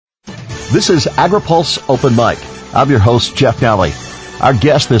This is AgriPulse Open Mic. I'm your host, Jeff Nally. Our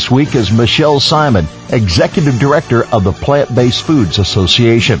guest this week is Michelle Simon, Executive Director of the Plant-Based Foods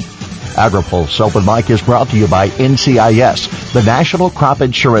Association. AgriPulse Open Mic is brought to you by NCIS, the National Crop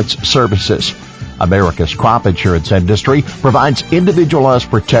Insurance Services. America's crop insurance industry provides individualized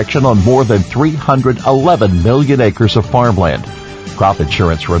protection on more than 311 million acres of farmland. Crop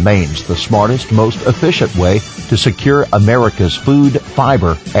insurance remains the smartest, most efficient way to secure America's food,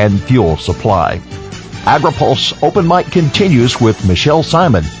 fiber, and fuel supply. AgriPulse Open Mic continues with Michelle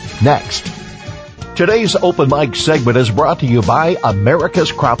Simon next. Today's Open Mic segment is brought to you by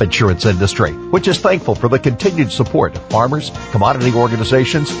America's crop insurance industry, which is thankful for the continued support of farmers, commodity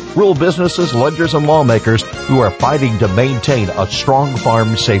organizations, rural businesses, lenders, and lawmakers who are fighting to maintain a strong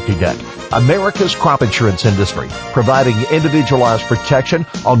farm safety net. America's crop insurance industry, providing individualized protection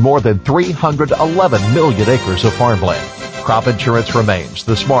on more than 311 million acres of farmland. Crop insurance remains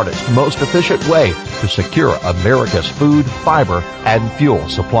the smartest, most efficient way to secure America's food, fiber, and fuel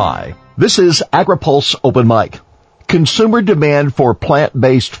supply. This is AgriPulse Open Mic. Consumer demand for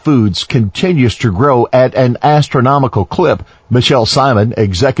plant-based foods continues to grow at an astronomical clip. Michelle Simon,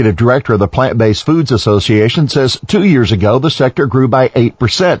 Executive Director of the Plant-Based Foods Association, says 2 years ago the sector grew by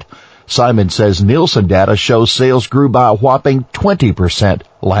 8%. Simon says Nielsen data shows sales grew by a whopping 20%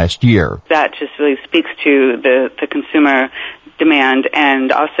 last year. That just really speaks to the consumer demand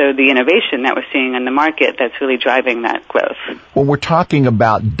and also the innovation that we're seeing in the market that's really driving that growth. When we're talking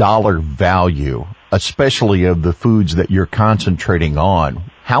about dollar value, especially of the foods that you're concentrating on,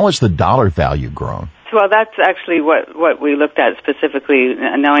 how has the dollar value grown? Well, that's actually what we looked at specifically,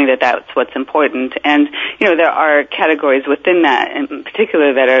 knowing that that's what's important. And, there are categories within that in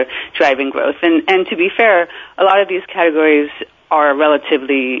particular that are driving growth. And to be fair, a lot of these categories are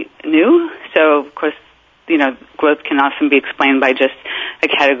relatively new. So, of course, growth can often be explained by just a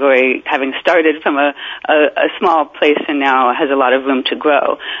category having started from a small place and now has a lot of room to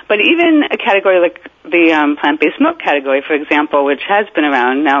grow. But even a category like the plant-based milk category, for example, which has been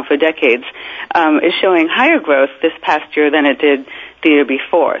around now for decades, is showing higher growth this past year than it did the year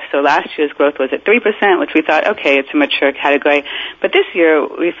before. So last year's growth was at 3%, which we thought, okay, it's a mature category. But this year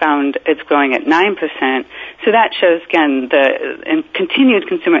we found it's growing at 9%. So that shows, again, the continued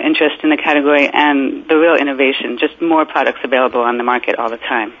consumer interest in the category and the real innovation, just more products available on the market all the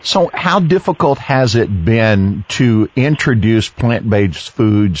time. So how difficult has it been to introduce plant-based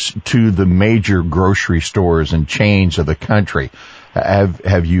foods to the major grocery stores and chains of the country?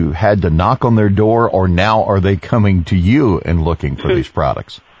 Have you had to knock on their door, or now are they coming to you and looking for these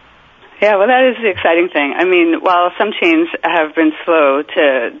products? Yeah, well, that is the exciting thing. I mean, while some chains have been slow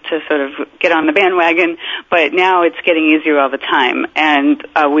to sort of get on the bandwagon, but now it's getting easier all the time. And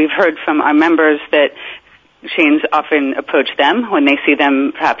we've heard from our members that chains often approach them when they see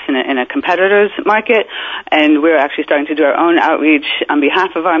them perhaps in a competitor's market, and we're actually starting to do our own outreach on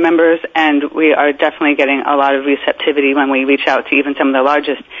behalf of our members, and we are definitely getting a lot of receptivity when we reach out to even some of the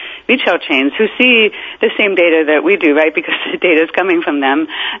largest retail chains who see the same data that we do, right, because the data is coming from them,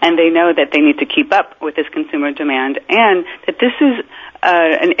 and they know that they need to keep up with this consumer demand, and that this is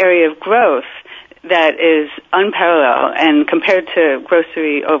an area of growth that is unparalleled, and compared to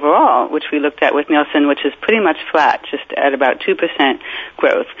grocery overall, which we looked at with Nielsen, which is pretty much flat, just at about 2%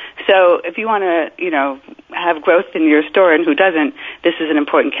 growth. So if you want to, have growth in your store, and who doesn't, this is an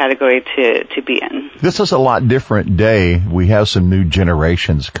important category to be in. This is a lot different day. We have some new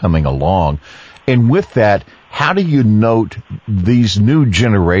generations coming along. And with that, how do you note these new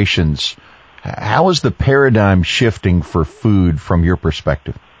generations? How is the paradigm shifting for food from your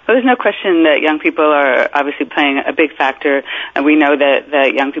perspective? Well, there's no question that young people are obviously playing a big factor, and we know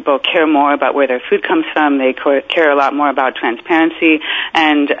that young people care more about where their food comes from. They care a lot more about transparency,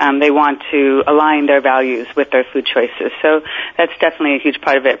 and they want to align their values with their food choices. So that's definitely a huge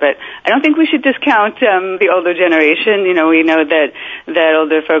part of it. But I don't think we should discount the older generation. We know that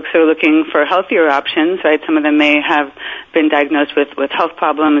older folks are looking for healthier options, right? Some of them may have been diagnosed with health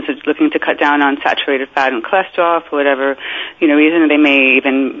problems, looking to cut down on saturated fat and cholesterol for whatever reason. They may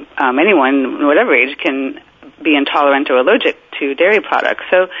even anyone, whatever age, can be intolerant or allergic to dairy products.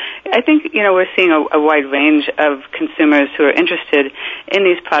 So I think, we're seeing a wide range of consumers who are interested in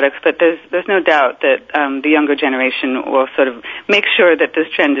these products, but there's no doubt that the younger generation will sort of make sure that this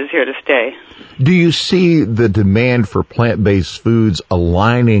trend is here to stay. Do you see the demand for plant-based foods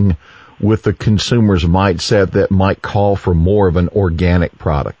aligning with the consumer's mindset that might call for more of an organic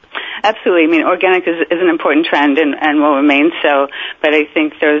product? Absolutely. I mean, organic is an important trend and will remain so, but I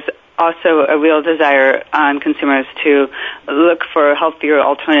think there's also a real desire on consumers to look for healthier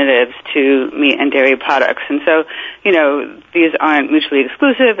alternatives to meat and dairy products. And so, these aren't mutually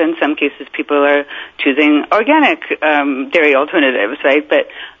exclusive. In some cases, people are choosing organic dairy alternatives, right? But,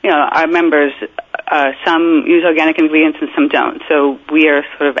 our members, some use organic ingredients and some don't. So we are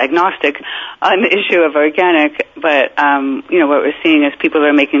sort of agnostic on the issue of organic, but, what we're seeing is people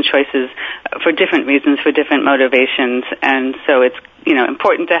are making choices for different reasons, for different motivations, and so it's,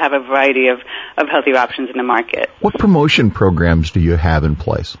 important to have a variety of healthier options in the market. What promotion programs do you have in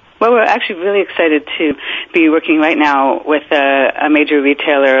place? Well, we're actually really excited to be working right now with a major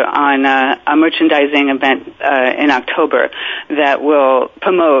retailer on a merchandising event in October that will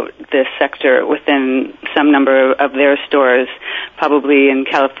promote this sector within some number of their stores, probably in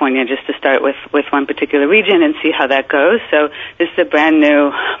California, just to start with one particular region and see how that goes. So this is a brand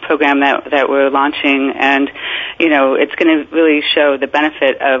new program that we're launching, and, it's going to really show the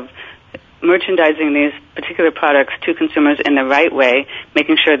benefit of merchandising these particular products to consumers in the right way,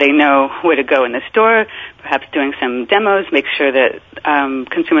 making sure they know where to go in the store, perhaps doing some demos, make sure that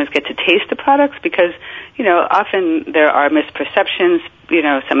consumers get to taste the products, because, often there are misperceptions.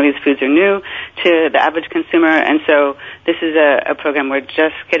 Some of these foods are new to the average consumer, and so this is a program we're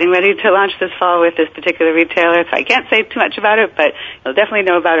just getting ready to launch this fall with this particular retailer. So I can't say too much about it, but you'll definitely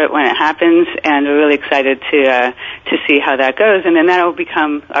know about it when it happens, and we're really excited to see how that goes. And then that will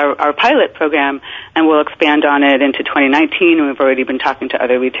become our pilot program, and we'll expand on it into 2019, and we've already been talking to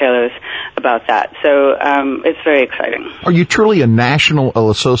other retailers about that. So it's very exciting. Are you truly a national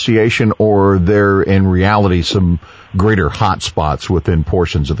association, or are there in reality some greater hot spots within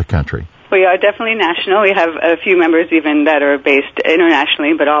portions of the country? We are definitely national. We have a few members even that are based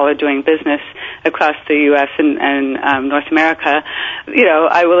internationally, but all are doing business across the U.S. and North America.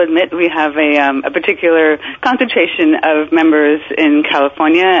 I will admit we have a particular concentration of members in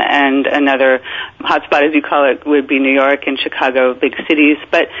California, and another hotspot, as you call it, would be New York and Chicago, big cities.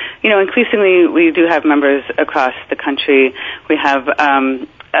 But, increasingly we do have members across the country. We have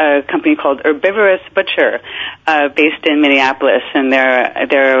a company called Herbivorous Butcher, based in Minneapolis, and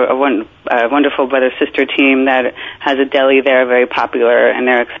they're a wonderful brother-sister team that has a deli there, very popular, and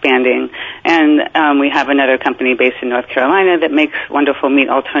they're expanding. And we have another company based in North Carolina that makes wonderful meat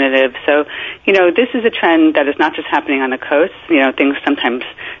alternatives. So, this is a trend that is not just happening on the coast. Things sometimes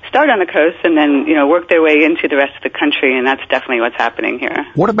start on the coast and then, work their way into the rest of the country, and that's definitely what's happening here.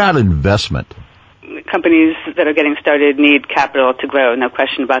 What about investment? Companies that are getting started need capital to grow, no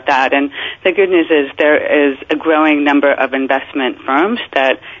question about that. And the good news is there is a growing number of investment firms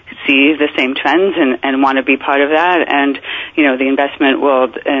that see the same trends and want to be part of that. And, the investment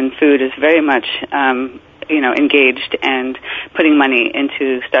world in food is very much, engaged and putting money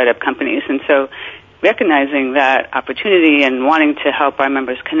into startup companies. And so recognizing that opportunity and wanting to help our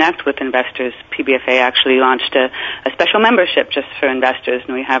members connect with investors, PBFA actually launched a special membership just for investors,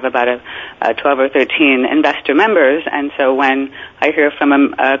 and we have about a 12 or 13 investor members. And so when I hear from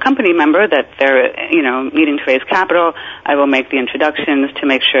a company member that they're, needing to raise capital, I will make the introductions to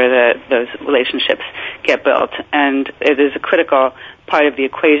make sure that those relationships get built. And it is a critical part of the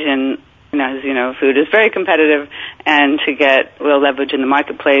equation. As you know, food is very competitive, and to get real leverage in the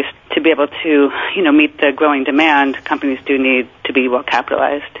marketplace, to be able to, meet the growing demand, companies do need to be well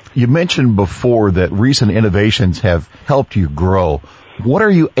capitalized. You mentioned before that recent innovations have helped you grow. What are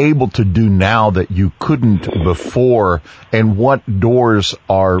you able to do now that you couldn't before, and what doors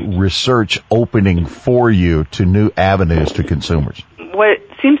are research opening for you to new avenues to consumers? What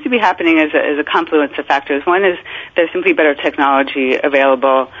seems to be happening is a confluence of factors. One is there's simply better technology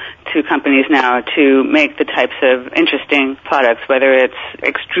available to companies now to make the types of interesting products, whether it's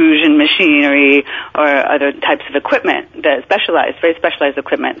extrusion machinery or other types of equipment that very specialized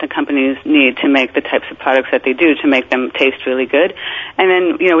equipment that companies need to make the types of products that they do to make them taste really good. And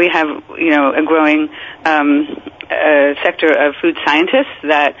then, we have, a growing sector of food scientists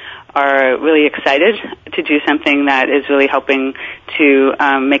that are really excited to do something that is really helping to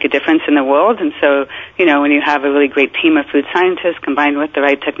make a difference in the world. And so, when you have a really great team of food scientists combined with the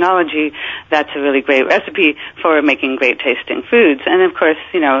right technology, that's a really great recipe for making great tasting foods. And of course,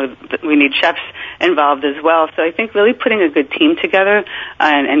 we need chefs involved as well. So I think really putting a good team together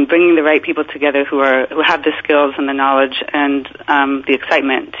and bringing the right people together who have the skills and the knowledge and the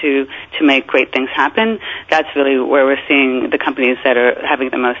excitement to make great things happen, that's really where we're seeing the companies that are having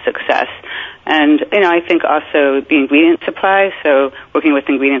the most success. And, I think also the ingredient supply, so working with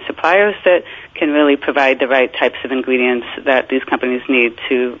ingredient suppliers that can really provide the right types of ingredients that these companies need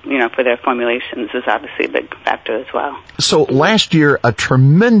to, for their formulations is obviously a big factor as well. So last year, a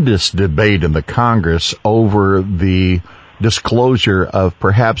tremendous debate in the Congress over the disclosure of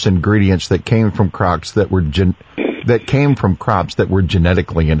perhaps ingredients that came from crops that were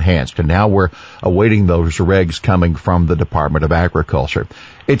genetically enhanced, and now we're awaiting those regs coming from the Department of Agriculture.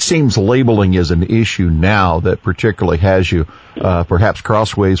 It seems labeling is an issue now that particularly has you perhaps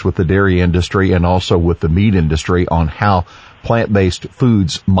crossways with the dairy industry and also with the meat industry on how plant-based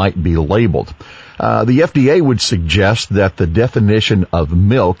foods might be labeled. The FDA would suggest that the definition of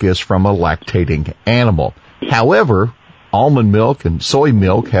milk is from a lactating animal. However, almond milk and soy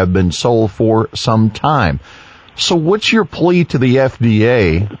milk have been sold for some time. So what's your plea to the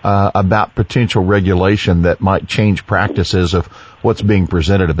FDA about potential regulation that might change practices of what's being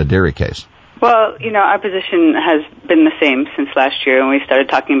presented in the dairy case? Well, our position has been the same since last year when we started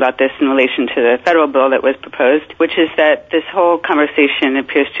talking about this in relation to the federal bill that was proposed, which is that this whole conversation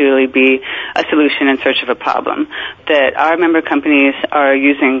appears to really be a solution in search of a problem. That our member companies are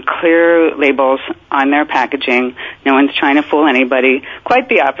using clear labels on their packaging. No one's trying to fool anybody. Quite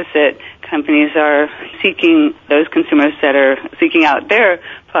the opposite. Companies are seeking those consumers that are seeking out their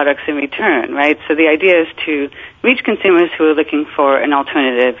products in return, right? So the idea is to reach consumers who are looking for an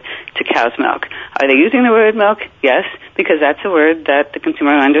alternative to cow's milk. Are they using the word milk? Yes, because that's a word that the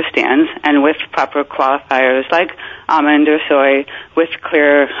consumer understands, and with proper qualifiers like almond or soy, with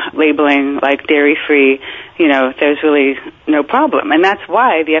clear labeling like dairy-free, there's really no problem. And that's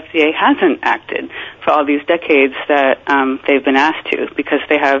why the FDA hasn't acted for all these decades that they've been asked to, because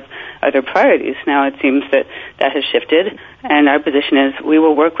they have other priorities. Now it seems that has shifted, and our position is we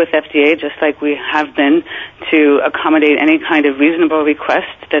will work with FDA just like we have been to accommodate any kind of reasonable request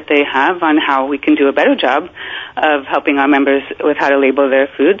that they have on how we can do a better job of helping our members with how to label their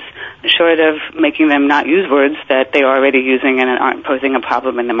foods, short of making them not use words that they are already using and aren't posing a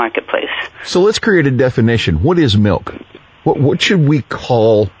problem in the marketplace. So let's create a definition. What is milk? What should we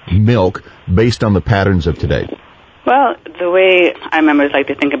call milk based on the patterns of today? Well, the way our members like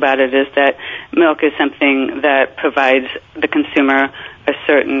to think about it is that milk is something that provides the consumer a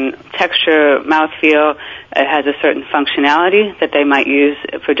certain texture, mouthfeel. It has a certain functionality that they might use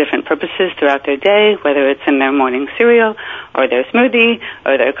for different purposes throughout their day, whether it's in their morning cereal or their smoothie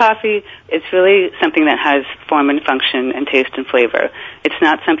or their coffee. It's really something that has form and function and taste and flavor. It's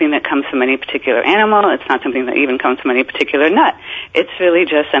not something that comes from any particular animal. It's not something that even comes from any particular nut. It's really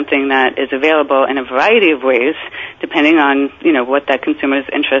just something that is available in a variety of ways, depending on, what that consumer's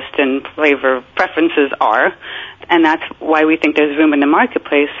interest and flavor preferences are. And that's why we think there's room in the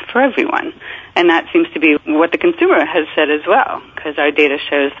marketplace for everyone. And that seems to be what the consumer has said as well, because our data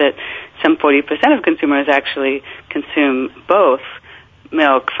shows that some 40% of consumers actually consume both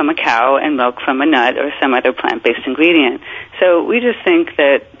milk from a cow and milk from a nut or some other plant-based ingredient. So we just think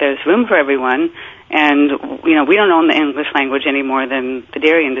that there's room for everyone. And, we don't own the English language any more than the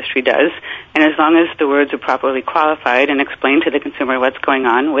dairy industry does. And as long as the words are properly qualified and explain to the consumer what's going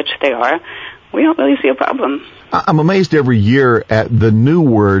on, which they are, we don't really see a problem. I'm amazed every year at the new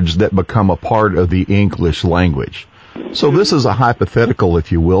words that become a part of the English language. So this is a hypothetical,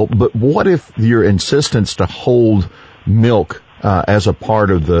 if you will, but what if your insistence to hold milk as a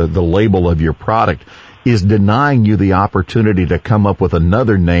part of the label of your product is denying you the opportunity to come up with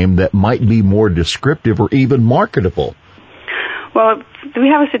another name that might be more descriptive or even marketable? Well, we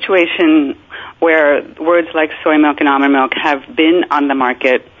have a situation where words like soy milk and almond milk have been on the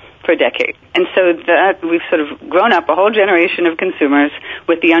market for decades. And so that we've sort of grown up a whole generation of consumers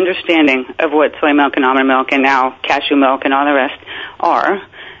with the understanding of what soy milk and almond milk and now cashew milk and all the rest are.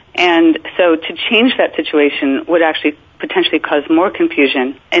 And so to change that situation would actually potentially cause more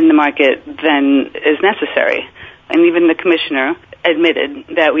confusion in the market than is necessary. And even the commissioner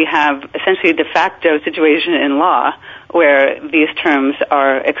admitted that we have essentially a de facto situation in law where these terms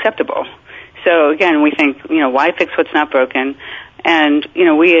are acceptable. So again, we think, why fix what's not broken? And,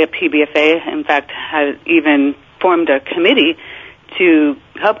 we at PBFA, in fact, have even formed a committee to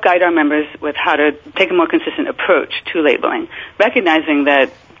help guide our members with how to take a more consistent approach to labeling, recognizing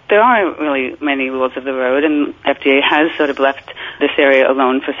that there aren't really many rules of the road, and FDA has sort of left this area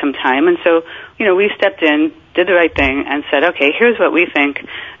alone for some time. And so, we stepped in, did the right thing, and said, okay, here's what we think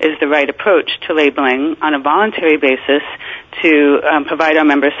is the right approach to labeling on a voluntary basis to provide our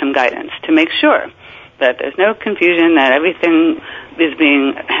members some guidance, to make sure that there's no confusion, that everything is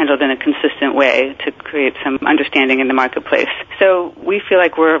being handled in a consistent way to create some understanding in the marketplace. So we feel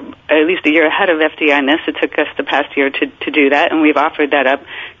like we're at least a year ahead of FDA on this. It took us the past year to do that, and we've offered that up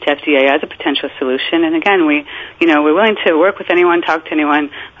to FDA as a potential solution. And again, we're willing to work with anyone, talk to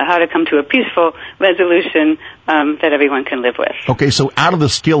anyone, how to come to a peaceful resolution that everyone can live with. Okay, so out of the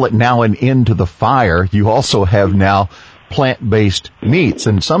skillet now and into the fire, you also have now plant-based meats,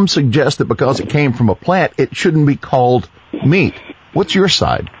 and some suggest that because it came from a plant, it shouldn't be called meat. What's your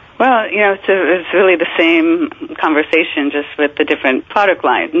side? Well, it's really the same conversation, just with the different product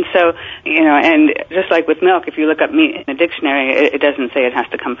lines. And so, and just like with milk, if you look up meat in a dictionary, it doesn't say it has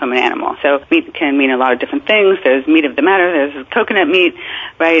to come from an animal. So meat can mean a lot of different things. There's meat of the matter, there's coconut meat,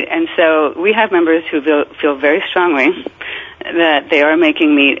 right? And so we have members who feel very strongly that they are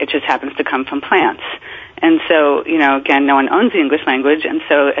making meat, it just happens to come from plants. And so, again, no one owns the English language, and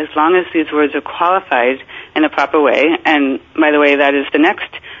so as long as these words are qualified in the proper way, and by the way, that is the next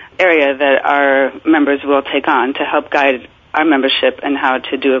area that our members will take on to help guide our membership and how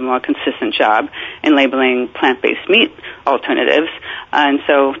to do a more consistent job in labeling plant-based meat alternatives. And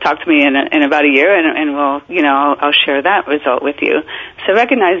so talk to me in about a year and we'll, I'll share that result with you. So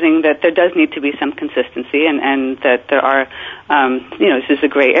recognizing that there does need to be some consistency and that there are, this is a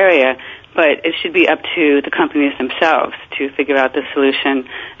gray area, but it should be up to the companies themselves to figure out the solution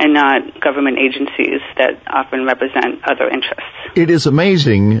and not government agencies that often represent other interests. It is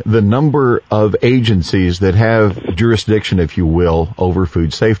amazing the number of agencies that have jurisdiction, if you will, over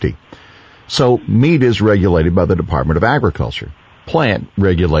food safety. So meat is regulated by the Department of Agriculture, plant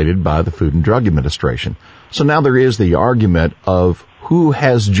regulated by the Food and Drug Administration. So now there is the argument of who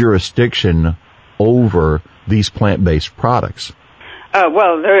has jurisdiction over these plant-based products.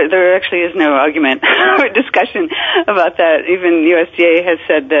 Well, there actually is no argument or discussion about that. Even USDA has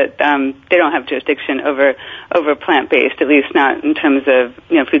said that they don't have jurisdiction over plant-based, at least not in terms of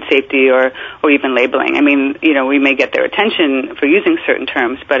food safety or even labeling. I mean, we may get their attention for using certain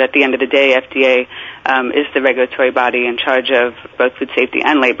terms, but at the end of the day, FDA is the regulatory body in charge of both food safety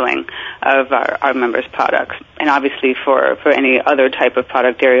and labeling of our members' products. And obviously, for any other type of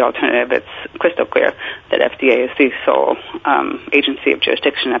product, dairy alternative, it's crystal clear that FDA is the sole agency of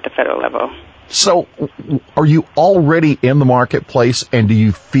jurisdiction at the federal level. So are you already in the marketplace, and do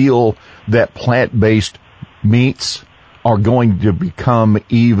you feel that plant-based meats are going to become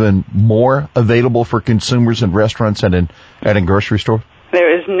even more available for consumers in restaurants and in grocery stores?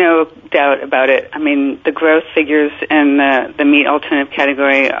 There is no doubt about it. I mean, the growth figures in the meat alternative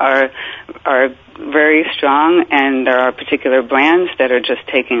category are very strong, and there are particular brands that are just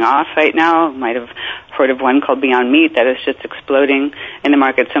taking off right now. You might have heard of one called Beyond Meat that is just exploding in the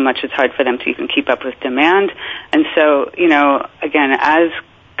market so much it's hard for them to even keep up with demand. And so, again, as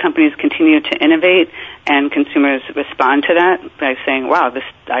companies continue to innovate and consumers respond to that by saying, wow,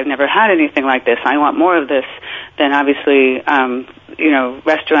 I've never had anything like this, I want more of this, then obviously,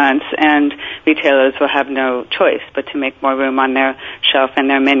 restaurants and retailers will have no choice but to make more room on their shelf and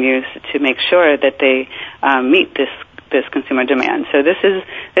their menus to make sure that they meet this consumer demand. So this is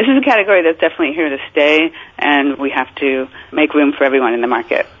a category that's definitely here to stay, and we have to make room for everyone in the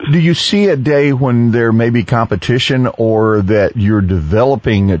market. Do you see a day when there may be competition, or that you're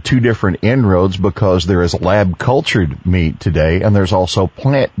developing two different inroads, because there is lab-cultured meat today and there's also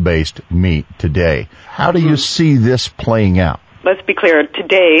plant-based meat today? How do you see this playing out? Let's be clear.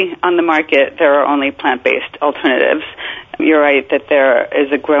 Today on the market, there are only plant-based alternatives. You're right that there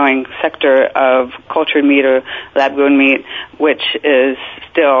is a growing sector of cultured meat or lab-grown meat, which is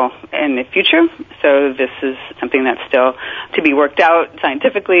still in the future. So this is something that's still to be worked out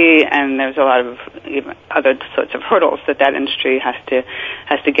scientifically, and there's a lot of even other sorts of hurdles that industry has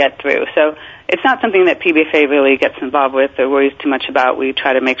to get through. So it's not something that PBFA really gets involved with or worries too much about. We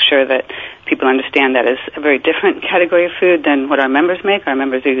try to make sure that people understand that is a very different category of food than what our members make. Our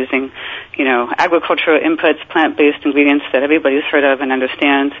members are using, agricultural inputs, plant-based ingredients that everybody's heard of and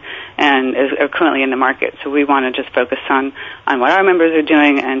understands and are currently in the market. So we want to just focus on what our members are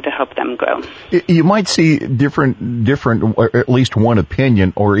doing and to help them grow. You might see different, or at least one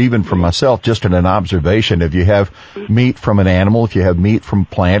opinion, or even from myself, just in an observation. If you have meat from an animal, if you have meat from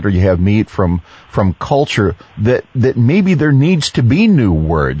plant, or you have meat from culture, that maybe there needs to be new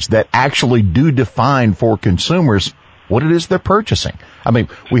words that actually do define for consumers what it is they're purchasing. I mean,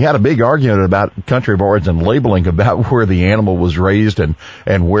 we had a big argument about country of origin labeling, about where the animal was raised and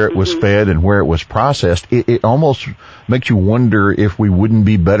where it was fed and where it was processed. It almost makes you wonder if we wouldn't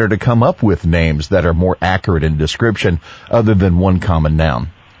be better to come up with names that are more accurate in description other than one common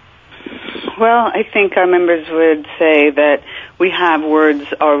noun. Well, I think our members would say that we have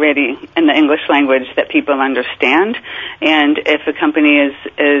words already in the English language that people understand, and if a company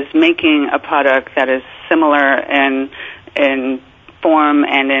is making a product that is similar in form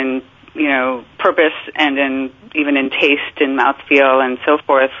and in purpose and even in taste and mouthfeel and so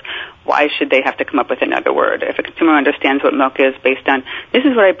forth, why should they have to come up with another word? If a consumer understands what milk is based on, this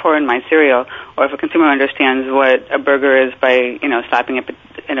is what I pour in my cereal, or if a consumer understands what a burger is by, slapping a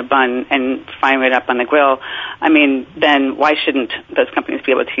in a bun and frying it up on the grill, I mean, then why shouldn't those companies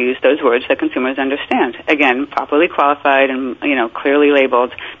be able to use those words that consumers understand? Again, properly qualified and, clearly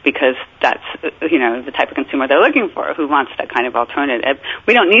labeled, because that's, the type of consumer they're looking for, who wants that kind of alternative.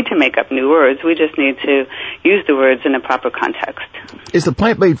 We don't need to make up new words. We just need to use the words in the proper context. Is the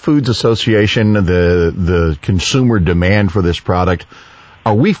Plant-Based Foods Association, the consumer demand for this product,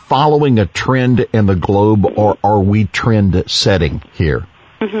 are we following a trend in the globe, or are we trend setting here?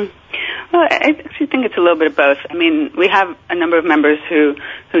 Mm-hmm. Well, I actually think it's a little bit of both. I mean, we have a number of members who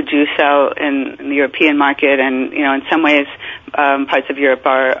do sell in the European market, and in some ways, parts of Europe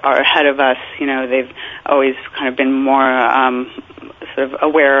are ahead of us. They've always kind of been more sort of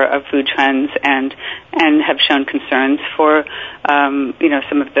aware of food trends and have shown concerns for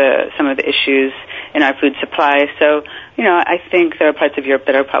some of the issues in our food supply. So I think there are parts of Europe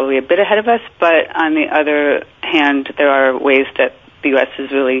that are probably a bit ahead of us, but on the other hand, there are ways that the U.S. is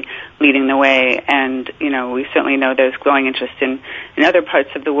really leading the way, and we certainly know there's growing interest in other parts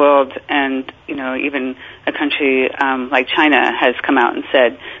of the world, and even a country like China has come out and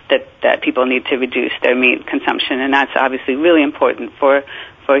said that people need to reduce their meat consumption, and that's obviously really important for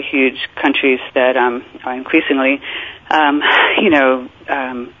huge countries that are increasingly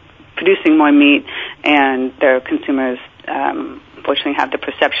producing more meat, and their consumers unfortunately have the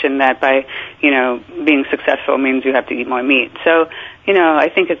perception that by being successful means you have to eat more meat. So I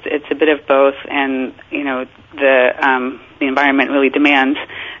think it's a bit of both, and the environment really demands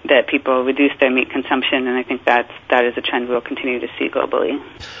that people reduce their meat consumption, and I think that is a trend we'll continue to see globally.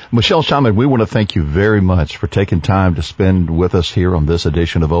 Michelle Simon, we want to thank you very much for taking time to spend with us here on this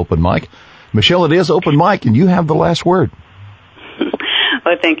edition of Open Mic. Michelle, it is Open Mic, and you have the last word.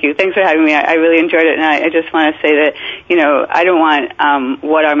 Well, thank you. Thanks for having me. I really enjoyed it, and I just want to say that, I don't want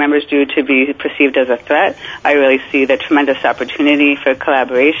what our members do to be perceived as a threat. I really see the tremendous opportunity for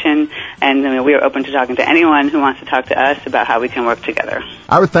collaboration, and we are open to talking to anyone who wants to talk to us about how we can work together.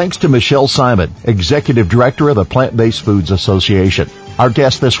 Our thanks to Michelle Simon, Executive Director of the Plant-Based Foods Association, our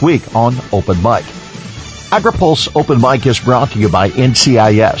guest this week on Open Mic. AgriPulse Open Mic is brought to you by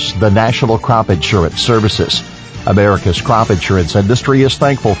NCIS, the National Crop Insurance Services. America's crop insurance industry is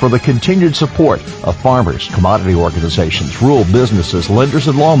thankful for the continued support of farmers, commodity organizations, rural businesses, lenders,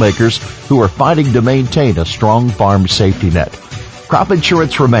 and lawmakers who are fighting to maintain a strong farm safety net. Crop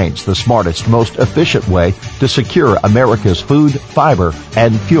insurance remains the smartest, most efficient way to secure America's food, fiber,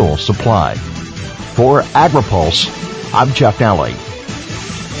 and fuel supply. For AgriPulse, I'm Jeff Nally.